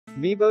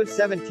Mibote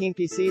 17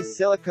 Pcs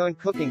Silicone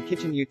Cooking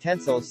Kitchen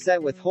Utensils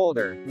Set with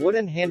Holder,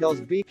 Wooden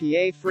Handles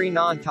BPA-free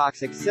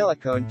Non-Toxic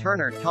Silicone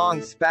Turner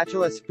Tongs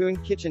Spatula Spoon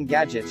Kitchen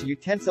Gadgets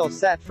Utensil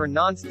Set for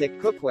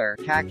Non-Stick Cookware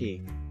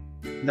Khaki.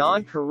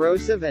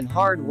 Non-corrosive and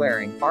hard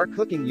wearing, our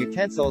cooking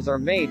utensils are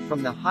made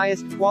from the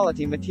highest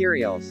quality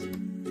materials.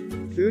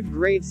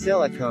 Food-grade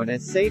silicone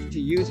is safe to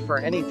use for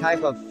any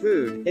type of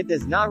food, it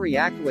does not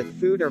react with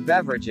food or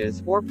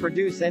beverages, or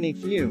produce any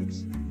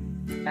fumes.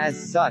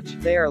 As such,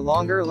 they are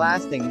longer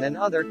lasting than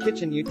other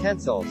kitchen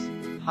utensils.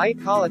 Hight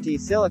Qaulity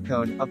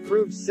Silicone,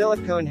 approved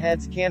silicone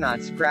heads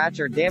cannot scratch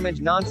or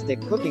damage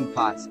non-stick cooking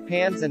pots,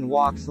 pans and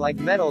woks like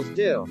metals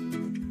do.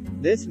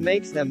 This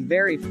makes them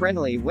very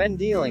friendly when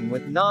dealing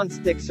with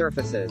non-stick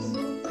surfaces.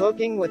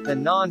 Cooking with the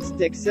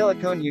non-stick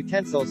silicone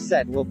utensils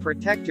set will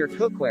protect your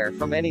cookware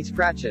from any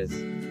scratches.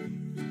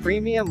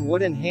 Premium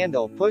wooden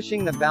handle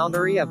pushing the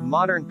boundary of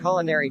modern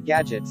culinary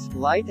gadgets,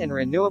 light and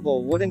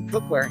renewable wooden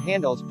cookware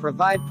handles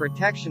provide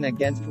protection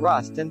against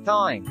rust and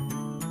thawing.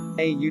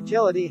 A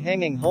utility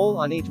hanging hole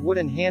on each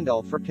wooden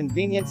handle for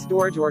convenient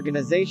storage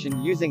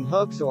organization using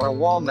hooks or a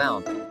wall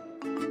mount.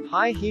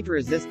 High heat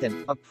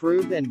resistant,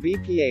 approved and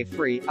BPA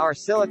free, our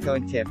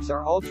silicone tips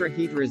are ultra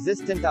heat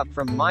resistant up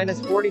from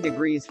 -40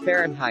 degrees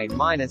Fahrenheit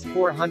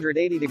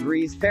 -480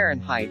 degrees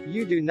Fahrenheit.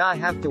 You do not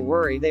have to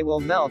worry they will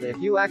melt if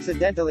you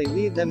accidentally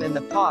leave them in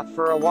the pot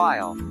for a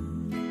while.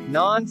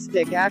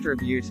 Non-stick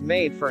attributes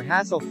made for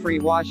hassle-free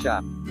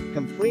wash-up.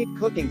 Complete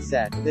cooking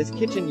set, this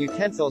kitchen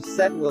utensils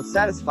set will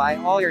satisfy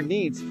all your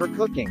needs for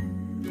cooking.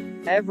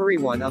 Every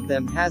one of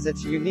them has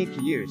its unique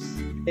use.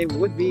 It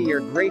would be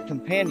your great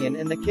companion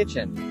in the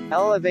kitchen.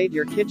 Elevate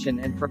your kitchen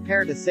and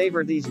prepare to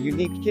savor these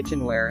unique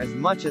kitchenware as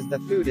much as the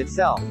food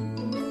itself.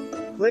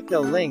 Click the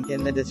link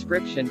in the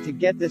description to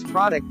get this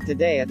product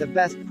today at the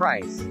best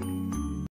price.